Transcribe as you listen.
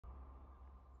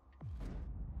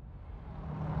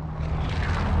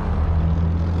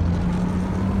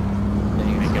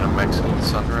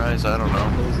sunrise? I don't know.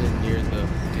 Close in near the.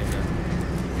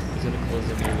 He's gonna close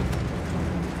in near the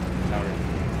tower.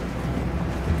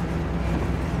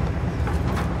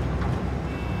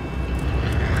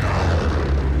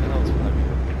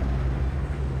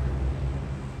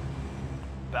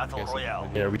 Battle Royale.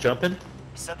 Yeah, are we jumping?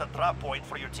 Set a drop point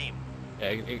for your team. Yeah,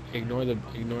 ignore the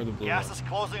blue. Gas is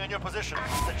closing on your position.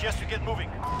 Suggest you get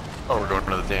moving. Oh, we're going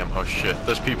to the dam. Oh shit,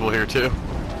 there's people here too.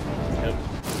 Yep.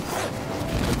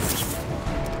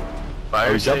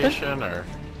 Fire jumping? station or?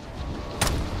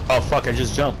 Oh fuck, I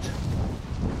just jumped.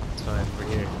 It's fine, we're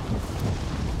here.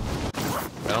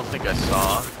 I don't think I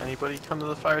saw anybody come to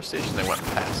the fire station. They went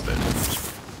past it.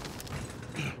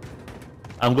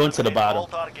 I'm going to the All bottom.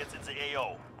 targets in the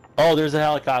AO. Oh, there's a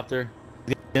helicopter.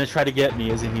 He's gonna try to get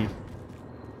me, isn't he?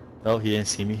 Oh, he didn't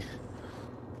see me.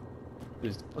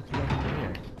 There's fucking nothing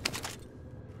here.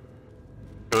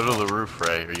 Go to the roof,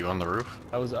 Ray. Are you on the roof?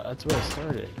 That's where I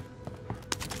started.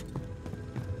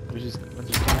 It was just a bunch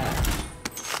of cat.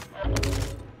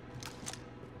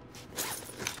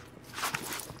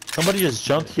 Somebody just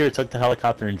jumped here, took the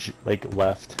helicopter, and like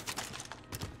left.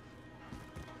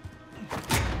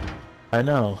 I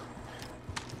know.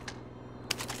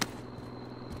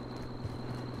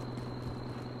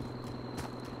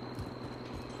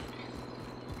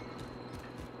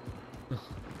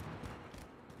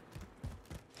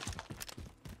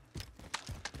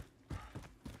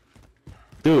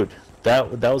 Dude, that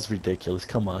was ridiculous.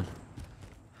 Come on.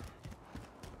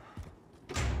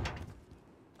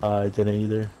 I didn't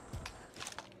either.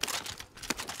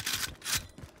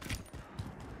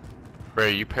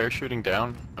 Ray, you parachuting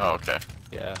down? Oh, okay.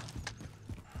 Yeah.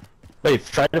 Wait,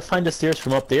 try to find the stairs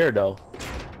from up there, though.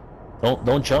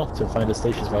 Don't jump to find the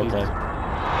stations. Okay.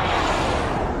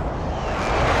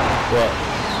 What?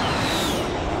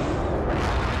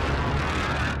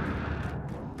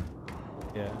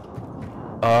 Yeah.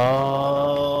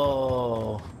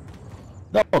 Oh.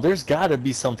 No, there's gotta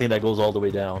be something that goes all the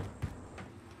way down.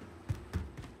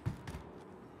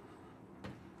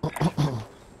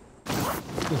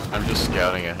 I'm just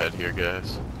scouting ahead here,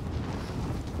 guys.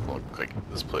 Look like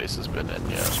this place has been in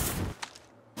yet.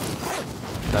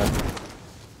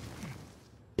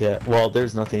 Yeah, well,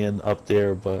 there's nothing up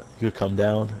there, but you could come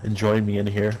down and join me in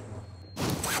here.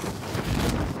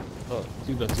 Oh,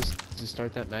 dude, let's just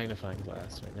start that magnifying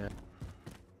glass right now.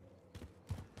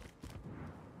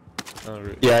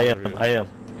 Oh, Yeah, I am.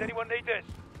 Does anyone need this?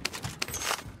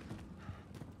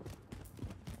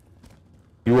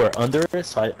 You are under it,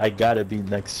 so I gotta be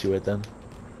next to it then.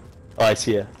 Oh, I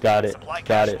see it. Got it. Supply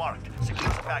Got cache it. marked. Secure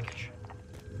the package.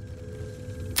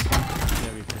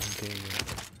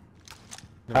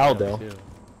 How though?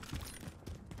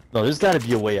 No, there's gotta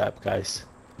be a way up, guys.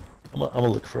 I'm gonna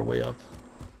look for a way up.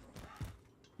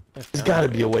 There's gotta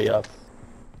be a way up.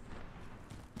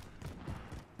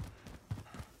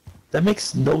 That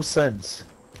makes no sense.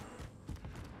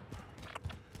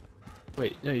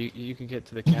 Wait, no, you can get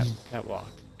to the catwalk.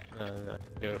 No,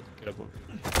 get up over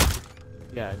here.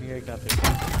 Yeah, I think I got there.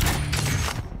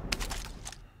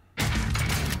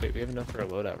 Wait, we have enough for a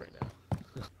loadout right now.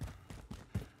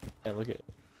 Yeah, look at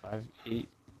 5, 8.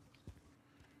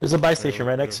 There's a buy station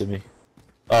right next to me.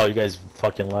 Oh, you guys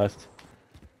fucking left.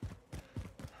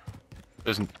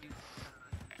 There's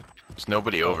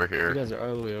nobody over here. You guys are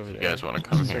all the way over there. You guys want to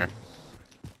come here?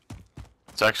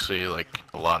 It's actually like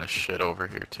a lot of shit over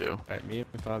here too. Alright, me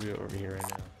and Fabio are over here right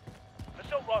now.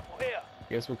 Assault rifle here.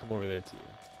 I guess we'll come over there to you.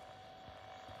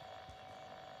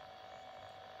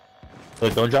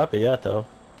 Look, don't drop it yet, though.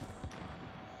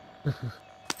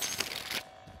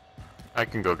 I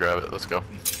can go grab it. Let's go.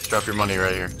 Drop your money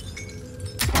right here.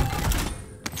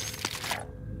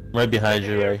 I'm right behind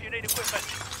you, Ray. If you need equipment.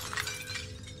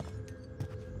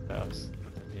 That was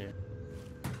here.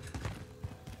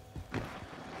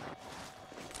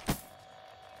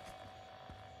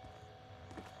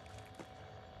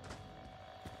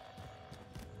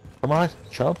 Come on,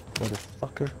 jump,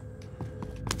 motherfucker.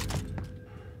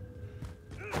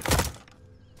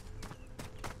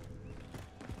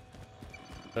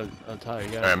 Oh, Tyler, you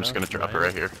got Alright, I'm just gonna drop it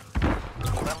right here.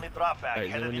 Friendly drop bag Alright,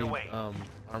 headed your way.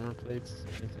 armor plates?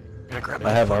 Anything? Gonna grab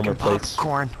I have armor plates.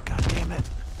 popcorn. God damn it.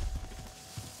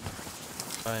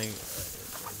 Buying,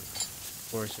 of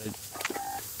course,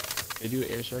 they do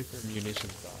airstrike or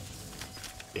munitions box.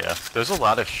 Yeah, there's a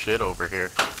lot of shit over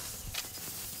here.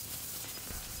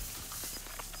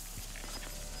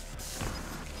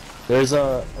 There's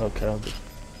a... okay,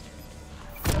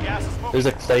 Gas is moving. there's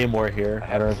a claymore here.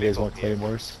 I don't know if you guys want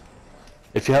claymores.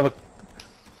 If you have a...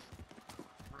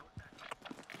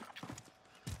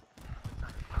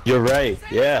 You're right,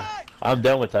 yeah. I'm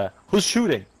done with that. Who's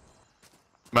shooting?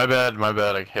 My bad,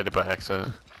 I hit it by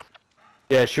accident.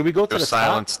 Yeah, should we go to Go the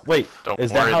silence. top? Wait, Don't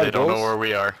is worry, that how they it don't goes? know where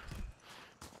we are.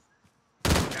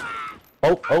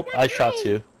 Oh, I shot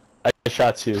you. I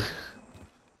shot you.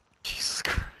 Jesus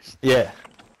Christ. Yeah.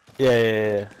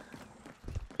 Yeah.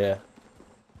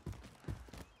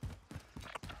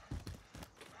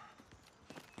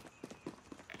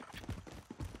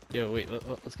 Yo, wait,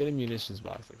 let's get a munitions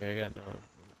box. Like, I got no.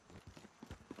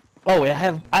 Oh, wait, I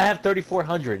have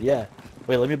 3,400. Yeah.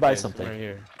 Wait, let me buy Yeah, it's something. right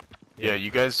here. Yeah, you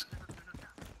guys.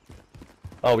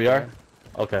 Oh, we are?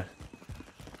 Okay.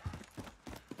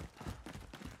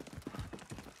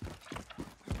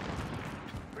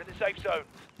 We're in the safe zone.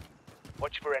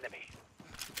 Watch for enemy.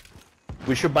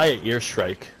 We should buy an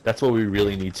airstrike. That's what we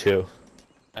really need too.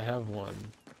 I have one.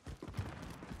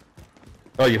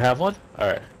 Oh, you have one?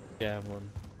 Alright. Yeah, I have one.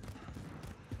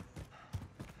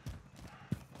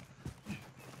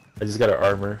 I just got an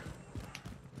armor.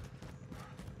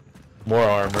 More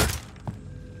armor.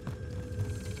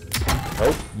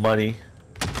 Oh, money.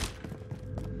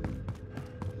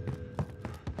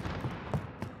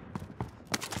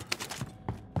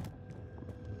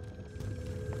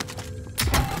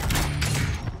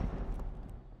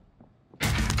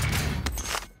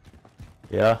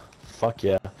 Yeah, fuck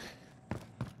yeah.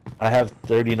 I have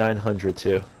 3,900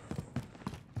 too.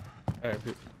 Alright,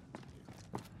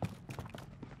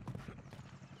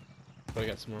 I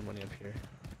got some more money up here.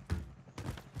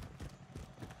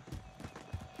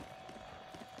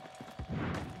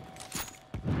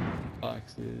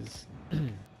 Boxes.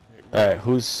 Alright,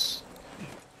 who's...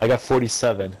 I got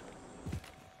 47.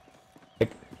 I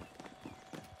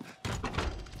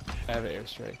have an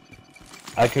airstrike.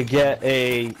 I could get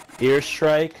a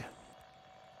airstrike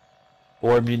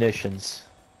or munitions.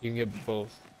 You can get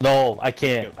both. No, I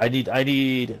can't. I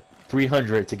need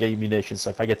 300 to get you munitions. So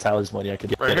if I get Tyler's money, I could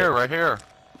get Right it. here, right here.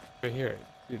 Right here.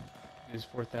 Dude, there's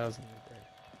 4,000 right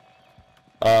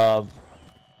there.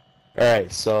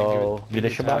 Alright, so Give it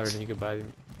munition to Tyler box. and you can buy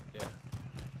them. Yeah.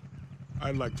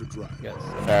 I like to drive. Yes.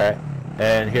 Alright,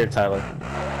 and here, Tyler.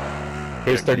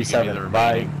 Here's Yeah, can you give me 37. the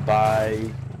Buy,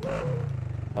 remaining?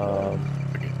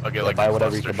 I'll get like buy a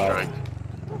whatever you cluster can buy. strike.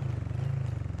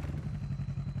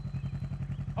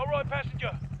 All right,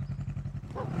 passenger.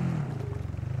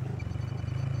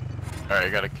 Alright, I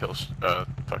gotta kill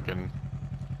fucking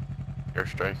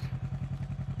airstrike.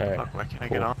 Alright. Fuck, why can't I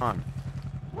cool. get on?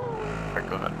 Alright,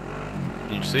 go ahead.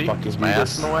 Can you see? Fucking Is my do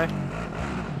ass this. in the way?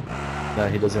 No,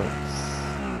 he doesn't.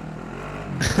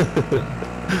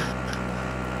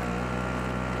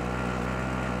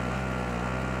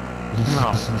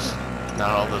 No. Not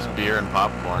all this beer and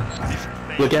popcorn.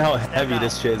 Look at how heavy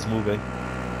this shit is moving.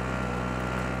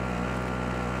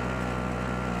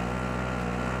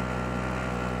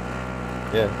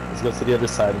 Yeah, let's go to the other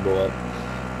side and go up.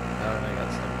 I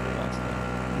got something last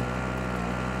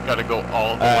time. Gotta go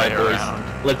all the Alright, way boys.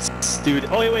 around. Let's do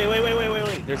it. Oh,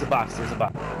 wait. There's a box.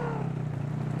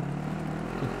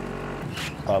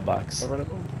 Box. Don't run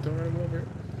him over.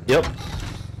 Yep.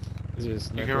 Is there a You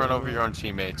sniper can run over anywhere? your own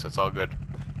teammates, it's all good.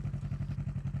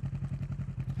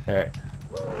 Alright.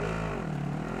 You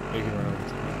can run over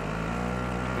to me.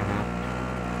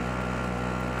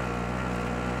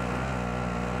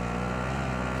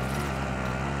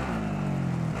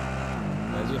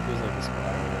 Imagine if there's like a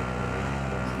spiral.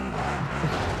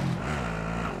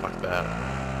 Fuck that.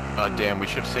 Damn, we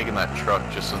should have taken that truck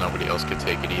just so nobody else could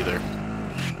take it either.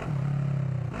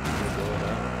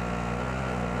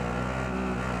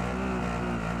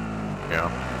 Yeah.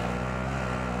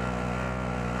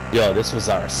 Yo, this was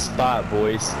our spot,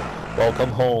 boys. Welcome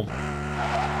home.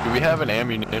 Do we have an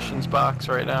ammunitions box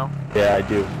right now? Yeah, I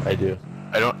do.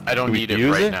 I don't Do we need it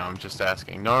use right it? now. I'm just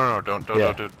asking. No, don't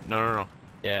Yeah. no.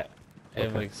 Yeah. I have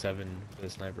Okay. like 7 for the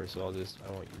sniper, so I won't use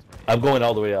my. I'm going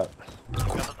all the way up. Got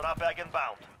the drop bag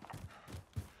inbound.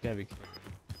 Gotta be kidding.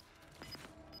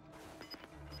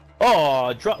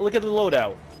 Oh, look at the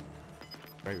loadout.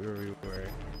 Right where we were.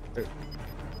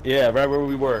 Yeah, right where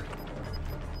we were.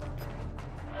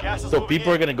 Gas is So moving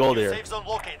people are in. gonna go New there. Safe zone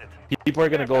located. People are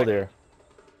gonna go there.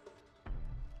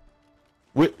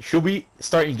 Should we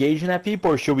start engaging at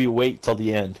people, or should we wait till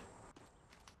the end?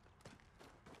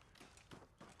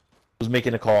 Who's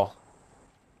making a call?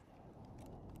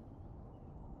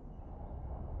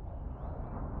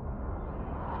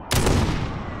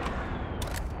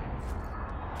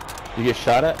 You get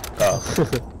shot at? Oh.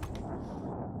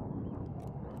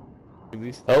 At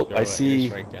least Oh, throw I an see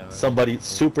airstrike down. somebody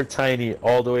super tiny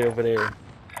all the way over there.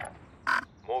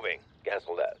 Moving.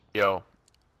 Cancel that. Yo,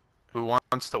 who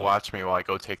wants to watch me while I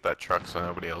go take that truck so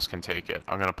nobody else can take it?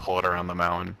 I'm gonna pull it around the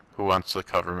mountain. Who wants to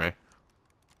cover me?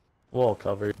 We'll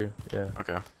cover you. Yeah.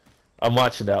 Okay. I'm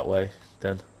watching that way.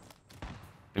 Then.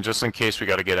 And just in case we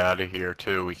gotta get out of here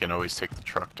too, we can always take the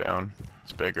truck down.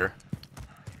 It's bigger.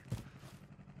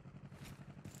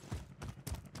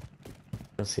 I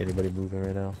don't see anybody moving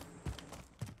right now.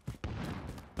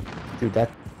 Dude,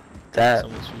 that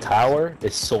tower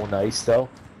is so nice though.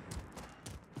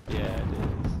 Yeah, it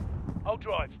is. I'll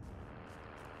drive.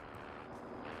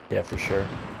 Yeah, for sure.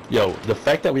 Yo, the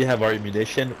fact that we have our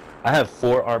ammunition, I have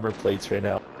 4 armor plates right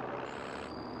now.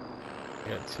 I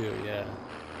got 2, yeah.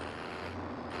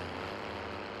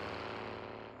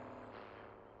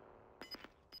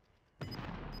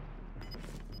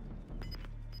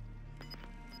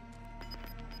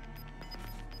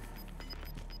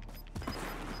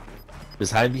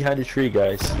 Just hide behind a tree,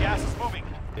 guys. Gas is moving.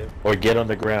 Or get on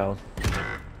the ground.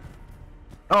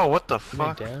 Oh, what the Am I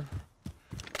fuck? down?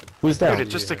 Who's that? Dude, it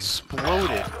just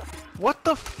exploded. What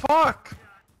the fuck?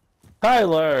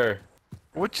 Tyler!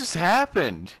 What just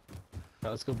happened?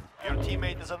 Let's go. Your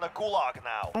teammate is in the gulag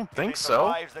now. I don't think If he so.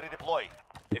 survives, they redeploy.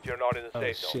 If you're not in the Oh,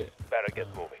 safe zone, shit. better get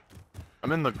moving.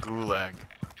 I'm in the gulag.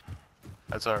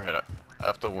 That's alright. I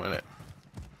have to win it.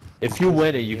 If you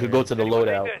win it, you could go to the Anyone need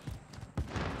loadout. this?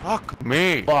 Fuck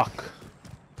me. Fuck.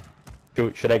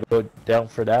 Should I go down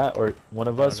for that, or one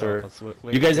of us, or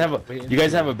you guys have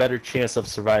a better chance of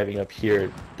surviving up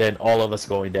here than all of us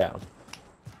going down.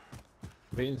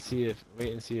 Wait and see if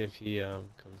he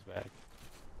comes back.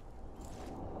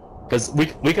 Cause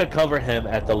we could cover him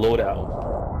at the loadout.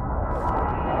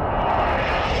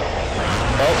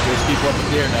 Oh, there's people up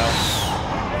here now.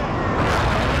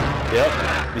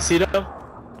 Yep, you see them?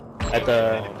 At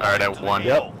the. Alright, at 1.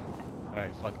 Yep.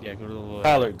 Alright, fuck yeah, go to the loadout.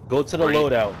 Tyler, go to the Where you-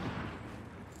 loadout.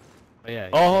 Oh yeah.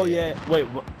 Oh yeah. Wait,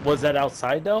 was that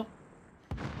outside though?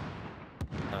 It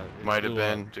Might have blew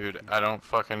up. been, dude. I don't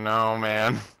fucking know,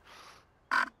 man.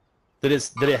 Did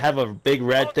it have a big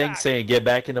red thing saying get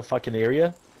back in the fucking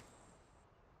area?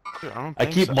 Dude, I don't I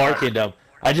think keep so. marking them.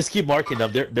 I just keep marking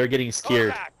them. They're getting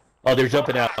scared. Contact. Oh, they're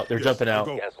jumping out. They're Yes, jumping out.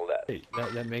 go. Cancel that. Hey,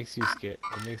 that makes you scared.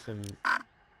 It makes them.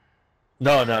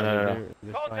 No. They're flying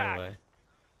Contact. away.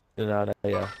 No,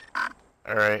 yeah.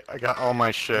 Alright, I got all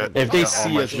my shit. If I they got all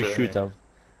see my us, we shit. shoot them.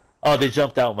 Oh, they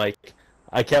jumped out, Mike.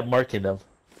 I kept marking them.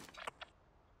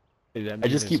 Hey, that I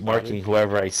means just they're keep spotted. marking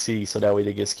whoever I see, so that way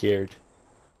they get scared.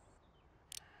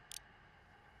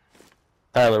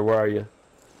 Tyler, where are you?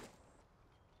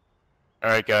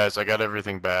 Alright, guys, I got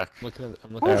everything back. I'm looking at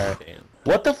the fan.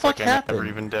 What the fuck I never happened?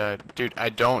 even died. Dude, I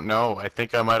don't know. I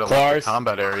think I might have Cars. left the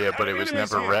combat area, but it was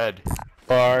Enemies never here. red.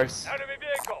 Cars. Enemy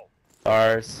vehicle.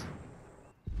 Cars.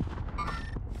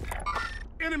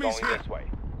 Enemies Going here. this way.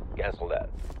 Cancel that.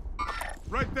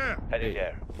 Right there. Headed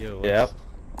there. Yo, what's- Yep.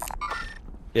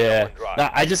 Yeah. Someone drive. Nah,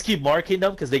 I just keep marking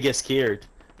them because they get scared.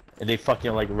 And they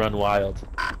fucking like run wild.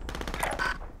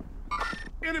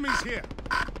 Enemies here.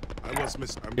 I was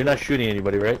missed. You're not shooting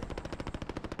anybody, right?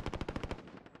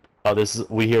 Oh,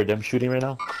 we hear them shooting right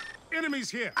now?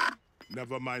 Enemies here.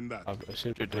 Never mind that. I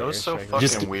should Dude, play that was so airstrike. fucking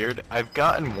Just- weird. I've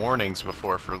gotten warnings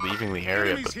before for leaving the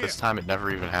area, Enemies but this here. time it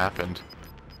never even happened.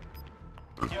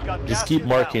 You've got Just gas keep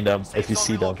inbound. marking them Safe if you zone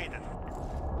see them. relocated.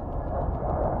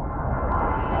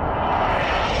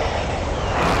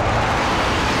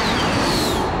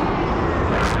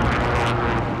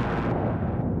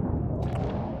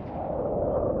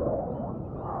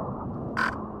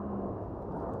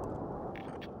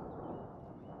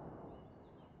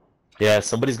 Yeah,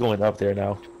 somebody's going up there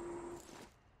now.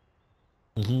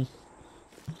 Should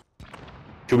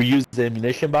we use the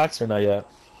ammunition box or not yet?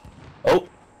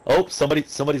 Oh,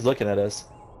 somebody's looking at us.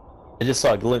 I just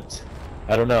saw a glimpse.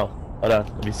 I don't know. Hold on,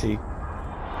 let me see.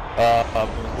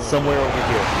 Somewhere over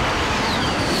here.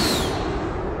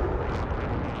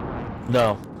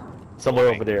 No, somewhere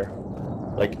over there,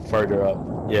 like farther up.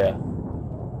 Yeah.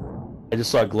 I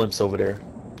just saw a glimpse over there.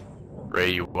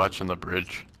 Ray, you watching the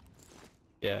bridge?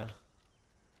 Yeah.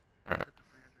 Alright.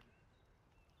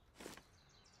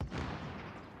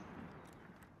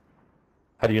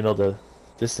 How do you know the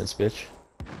distance, bitch?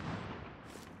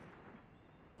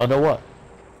 Oh, no, what?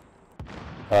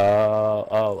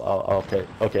 Okay.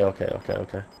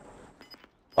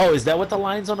 Oh, is that what the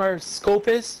lines on our scope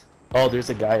is? Oh, there's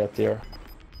a guy up there.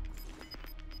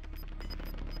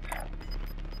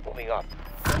 Moving up.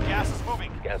 Gas is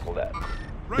moving. Cancel that.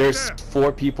 Right There's there.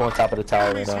 4 people on top of the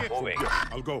tower right Enemies now. here. Moving. Yeah,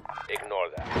 I'll go. Ignore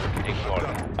that. Ignore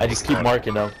that. I just keep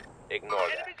marking them. Ignore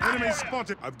that. Enemy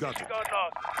spotted. I've got it.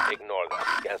 Ignore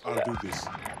that. Cancel I'll that. do this.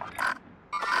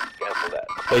 Cancel that.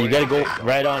 But you gotta go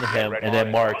right on him and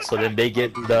then mark so then they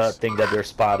get the thing that they're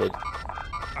spotted.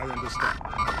 I understand.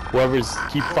 Whoever's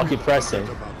keep fucking pressing.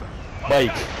 Forget about that.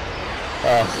 Mike.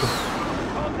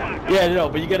 Yeah, no,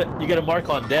 but you gotta mark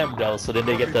on them though, so then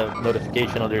they get the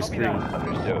notification on their Copy screen. that.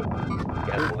 Understood.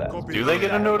 Gas left. Copy Do that. they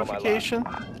get a notification?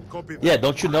 Copy that. Yeah,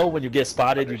 don't you know when you get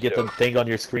spotted, you get the thing on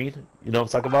your screen? You know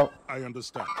what I'm talking about? I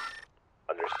understand.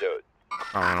 Understood.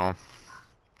 I don't know.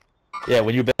 Yeah,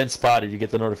 when you've been spotted, you get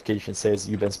the notification says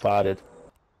you've been spotted.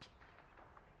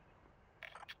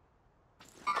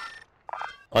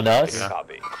 On us? Yeah.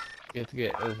 Copy. You have to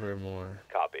get over more.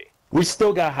 Copy. We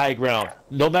still got high ground.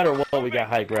 No matter what, we got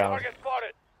high ground. Target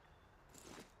spotted.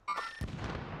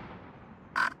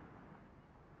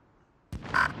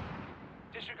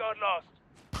 Disregard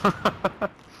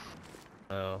lost.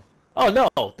 Oh. Oh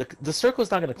no, the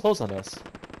circle's not gonna close on us.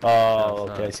 Oh, No,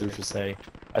 it's okay, not. I see what you're saying.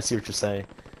 I see what you're saying.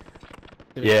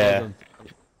 Gonna Yeah. close on-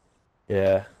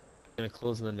 Yeah. Gonna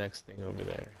close on the next thing over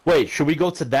there. Wait, should we go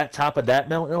to that top of that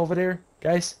mountain over there,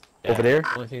 guys? Yeah, Over there?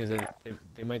 The only thing is that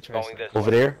they might try Going this Over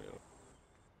there?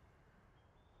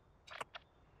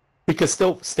 We could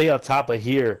still stay on top of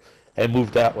here and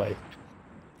move that way.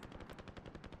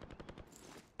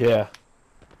 Yeah.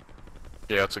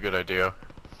 Yeah, that's a good idea.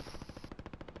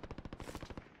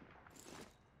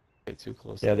 get too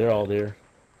close. Yeah, they're all there.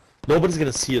 Nobody's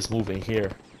gonna see us moving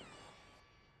here.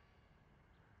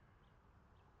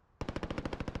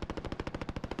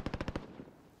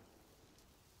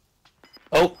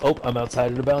 Oh, I'm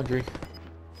outside of the boundary.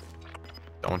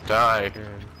 Don't die.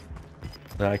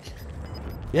 Like,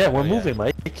 yeah, we're Oh, yeah. moving,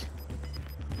 Mike.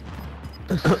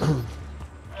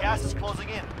 Gas is closing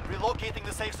in. Relocating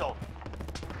the safe zone.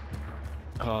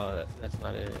 Oh, that's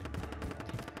not it.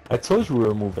 I told you we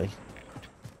were moving.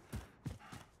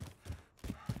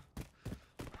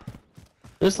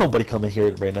 There's nobody coming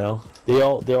here right now. They're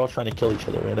all trying to kill each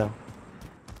other right now.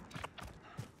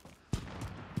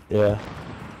 Yeah.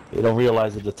 They don't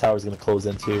realize that the tower's gonna close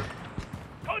in too.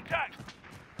 Contact.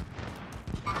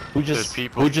 Who There's just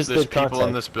people. who just There's did people contact?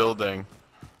 in this building.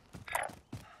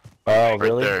 Oh, Right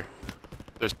really? there.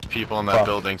 There's people in that Fuck.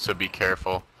 building, so be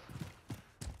careful.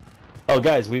 Oh,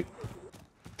 guys, we.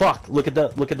 Fuck! Look at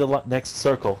the next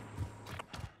circle.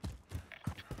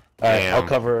 All right, I'll Damn.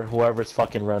 cover whoever's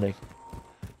fucking running.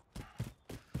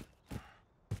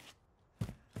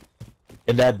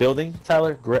 In that building,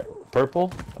 Tyler,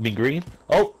 purple. I mean green.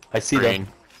 Oh, I see Green.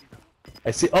 them.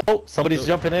 I see. Oh, somebody's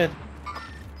jumping in.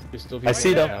 There's still I people see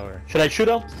in the them. tower. Should I shoot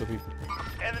them? Still people.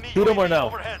 Enemy Shoot 'em or UAV no?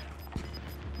 overhead.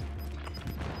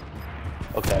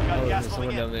 Okay. Oh, gas there's someone moving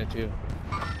in. down there too.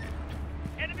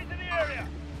 Enemies in the area.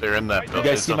 They're in that building. guys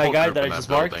There's see a my whole guy group that in I just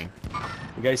building.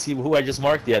 You guys see who I just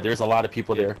marked? Yeah, there's a lot of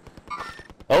people there.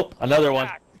 Oh, another one.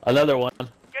 Another one.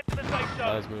 Get to the safe I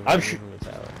zone. was moving. I'm moving with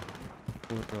tower.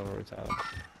 Moving over with tower.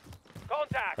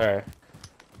 Contact. Alright.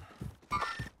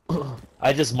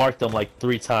 I just marked them like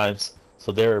 3 times,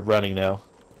 so they're running now.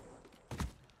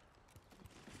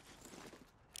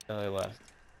 Now they left.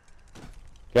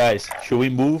 Guys, should we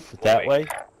move that way?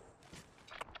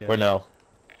 Yeah. Or no?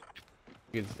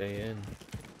 You can stay in.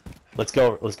 Let's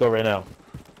go right now.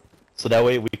 So that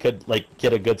way we could like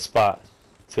get a good spot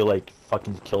to like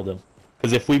fucking kill them.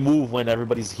 Because if we move when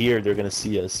everybody's here, they're gonna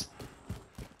see us.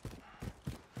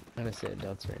 I'm trying to sit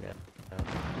nuts right now.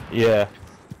 Yeah.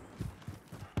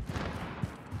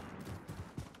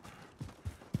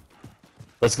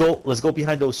 Let's go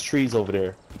behind those trees over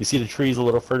there. You see the trees a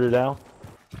little further down?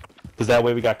 Because that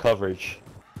way we got coverage.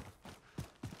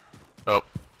 Oh,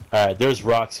 Alright, there's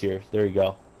rocks here. There you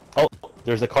go. Oh,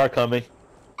 there's a car coming.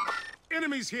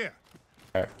 Enemies here.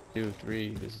 2, 3.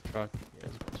 There's a truck. Yeah,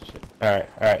 there's a bunch of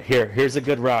shit. Alright. Here's a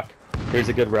good rock. Here's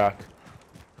a good rock.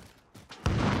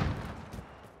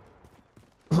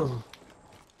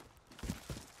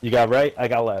 You got right, I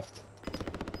got left.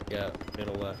 Yeah,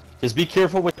 middle left. Just be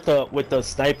careful with the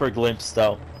sniper glimpse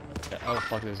though. Yeah, oh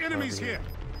fuck, there's a car Enemies over here.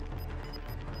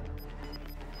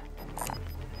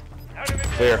 Out of the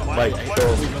There, vehicle. Mike.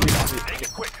 Make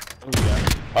it quick. Oh, yeah.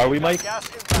 Are we, Mike? Gas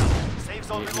inbound. Safe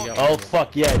zone You relocated. got- Oh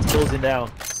fuck yeah, it's closing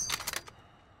down.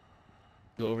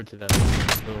 Go over to them.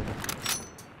 Go over.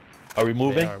 Are we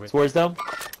moving are, towards them?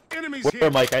 Enemies Where, here.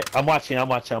 Mike? I'm watching.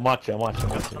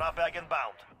 Strap bag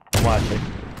inbound. I'm watching.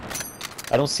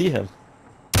 I don't see him.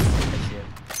 I see him.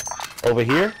 Over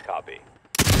here? Copy.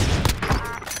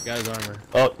 Got his armor.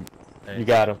 Oh, Hey. you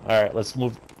got him. Alright, let's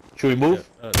move. Should we move?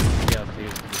 Yeah, yeah, I'll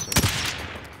take his position.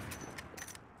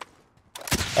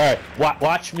 Alright,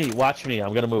 watch me. Watch me.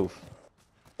 I'm gonna move.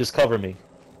 Just cover me.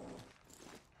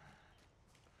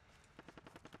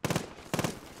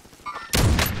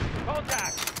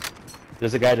 Contact.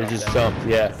 There's a guy that just jumped.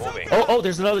 Yeah. Moving. Oh,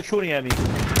 there's another shooting at me.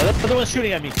 Another one's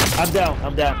shooting at me. I'm down.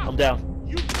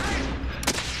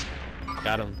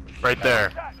 Got him. right there.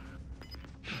 Contact.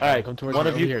 Alright, come towards one me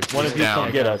of over you, here. one of you down.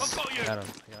 come get I us. got him. I got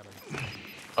him.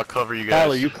 I'll cover you guys.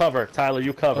 Tyler, you cover. Tyler, you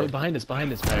Oh, cover. behind us. I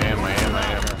am.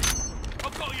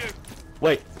 I've got you.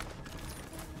 Wait.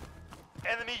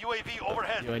 Enemy UAV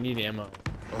overhead. Yo, I need ammo.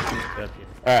 Don't keep it up here.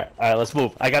 Alright, let's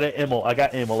move. I got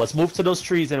ammo. Let's move to those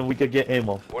trees and we could get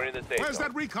ammo. We're in the safe Where's zone.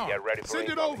 that recon? Get ready for Send it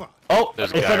incoming. over. Oh,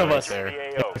 There's a in guy front of right us. there.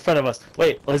 In front of us.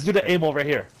 Wait, let's do the ammo right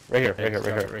here. Right here.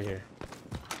 Right here.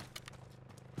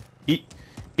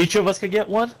 Each of us could get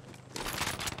one?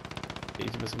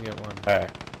 Each of us can get one. Alright.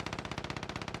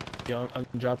 Yo, I'm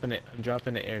dropping it. I'm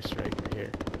dropping an airstrike right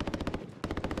here.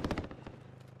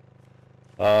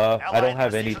 I don't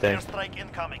have Precision anything. Airstrike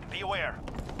incoming. Be aware.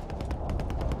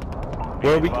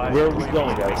 Where are we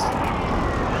going, guys?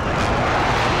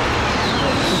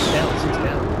 Six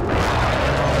down.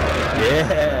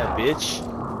 Yeah, bitch.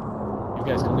 You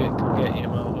guys come get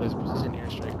ammo. There's precision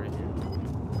airstrike right here.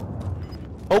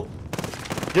 Oh!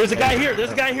 There's a guy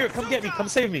here! Come get me! Come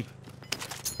save me!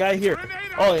 Guy here.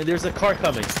 Oh, and there's a car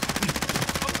coming.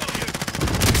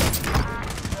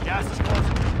 Gas is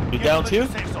closing. You Get down to the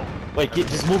too? safe zone. Wait,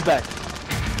 just move back.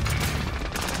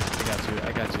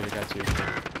 I got you.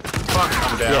 Fuck,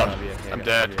 I'm down. Yeah, I'm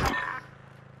dead.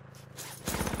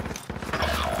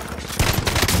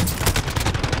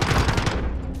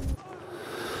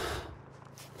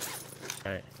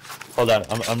 Alright. Hold on,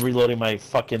 I'm reloading my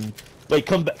fucking. Wait,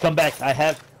 come back. I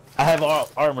have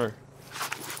armor.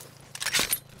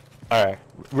 All right,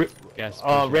 Gas.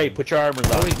 Ray, put your armor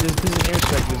Oh on. wait, there's an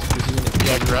airstrike.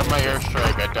 Yeah, grab my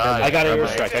airstrike. I died. I got an Grab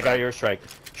my airstrike.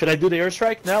 Should I do the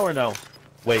airstrike now or no?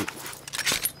 Wait,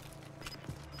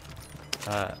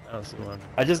 I don't see one.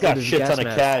 I just got there's a shit gas ton of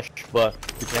mask. cash, but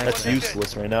gas that's mask.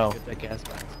 useless right now. Get that gas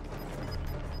mask.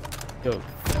 Yo,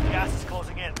 Gas is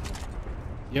closing in.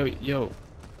 yo,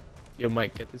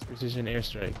 Mike, get this precision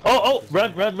airstrike. Oh,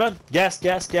 run! Gas!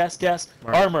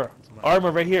 Mark.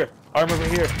 Armor right here.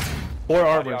 4 Body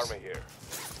armors. armor here.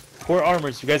 4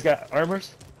 armors. You guys got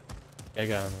armors? I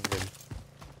got him. I'm good.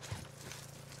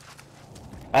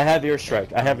 I have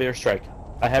airstrike.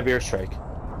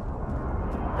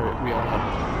 Alright, we all have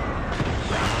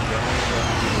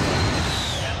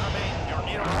 10 remain. You're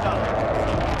nearly done.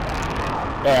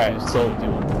 All right, so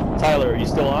Tyler, are you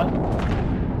still on?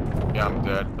 Yeah, I'm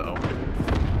dead though.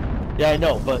 Yeah, I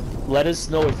know, but let us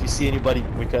know if you see anybody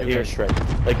with an Okay.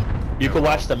 airstrike. Like, you can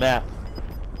watch the map.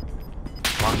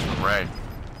 Watching Ray.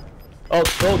 Oh,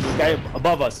 this guy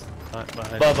above us. behind.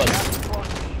 Above us.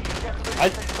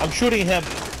 I'm shooting him.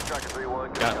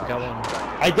 Got one.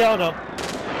 I down him.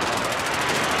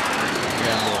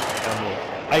 Got more.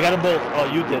 I got them both. Oh,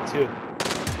 you did too.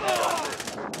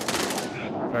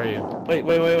 Where are you? Wait.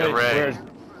 Ray. Where?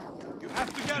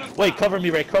 Wait, cover me,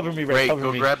 Ray. Ray, Cover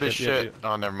go me. grab his Yep, shit. yep.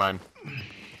 Oh, never mind.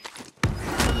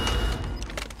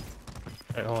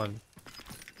 Alright, hold on.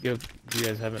 Yo, do you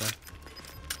guys have it?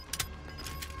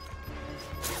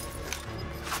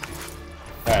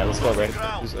 All right, let's go, Ray.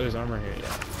 There's armor here.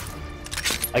 Yeah,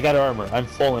 I got armor. I'm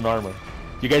full in armor.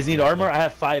 You guys need armor? I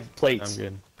have 5 plates. I'm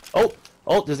good.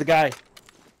 Oh, there's a guy.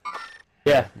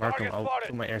 Yeah. Mark him. Target I'll spotted.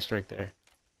 put my airstrike there.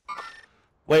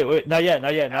 Wait. Not yet.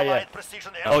 Allied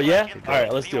precision Oh yeah? airstrike All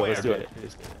right, let's do incoming. it.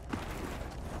 Beware.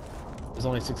 There's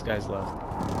only 6 guys left.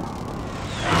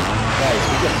 Guys,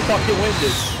 we can fucking win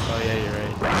this. Oh yeah, you're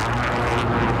right.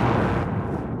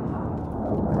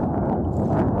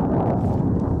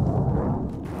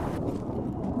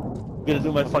 I'm gonna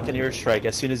do my fucking airstrike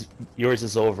as soon as yours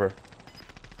is over.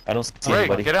 I don't see Ray,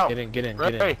 anybody. get out. Get in.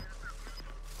 Ray.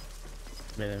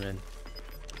 I'm in. Where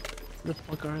the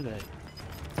fuck are they?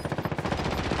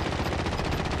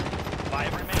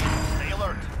 5 remain. Stay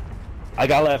alert. I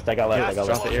got left. Gas Drop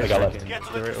the is closing. airstrike in. Get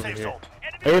to They're the right over safe here. zone.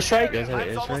 Airstrike? You guys have an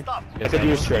Time's almost airstrike? up. You I guys could do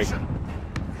have airstrike.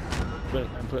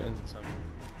 I'm putting some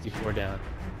C4 down.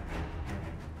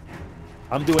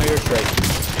 I'm doing airstrike.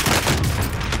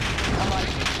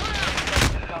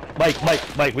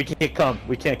 Mike, we can't come.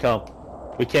 We can't come.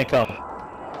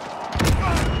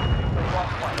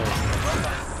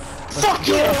 Fuck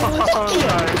yeah!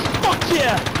 Fuck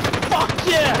yeah! Fuck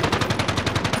yeah.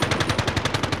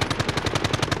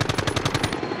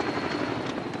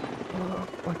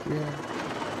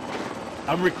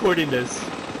 I'm recording this.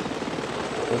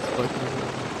 Let's fucking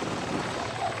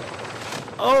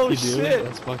Oh You do? shit!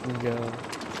 Let's fucking go.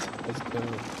 Let's go.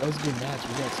 That was a good match.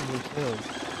 We got some good kills.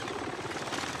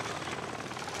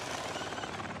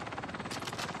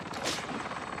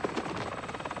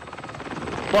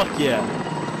 Fuck yeah!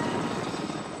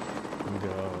 Let's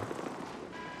go.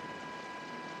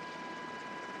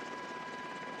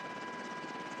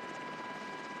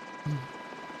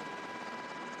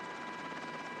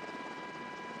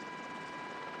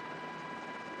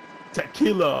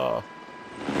 Tequila.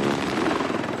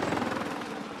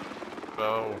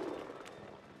 Oh.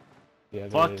 Yeah, there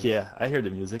Fuck is. yeah, I hear the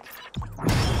music.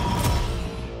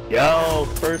 Yo,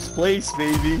 first place,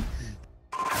 baby.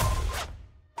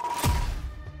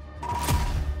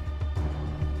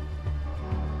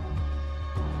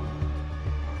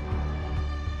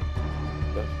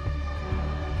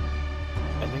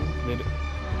 I think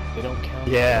they don't count.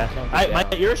 Yeah, they don't count the my down,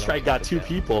 they don't airstrike count got the 2 down.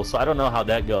 people, so I don't know how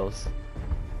that goes.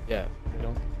 Yeah, they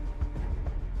don't.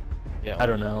 Yeah, I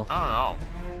don't know. I don't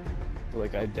know.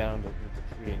 like I downed over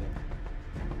the tree and then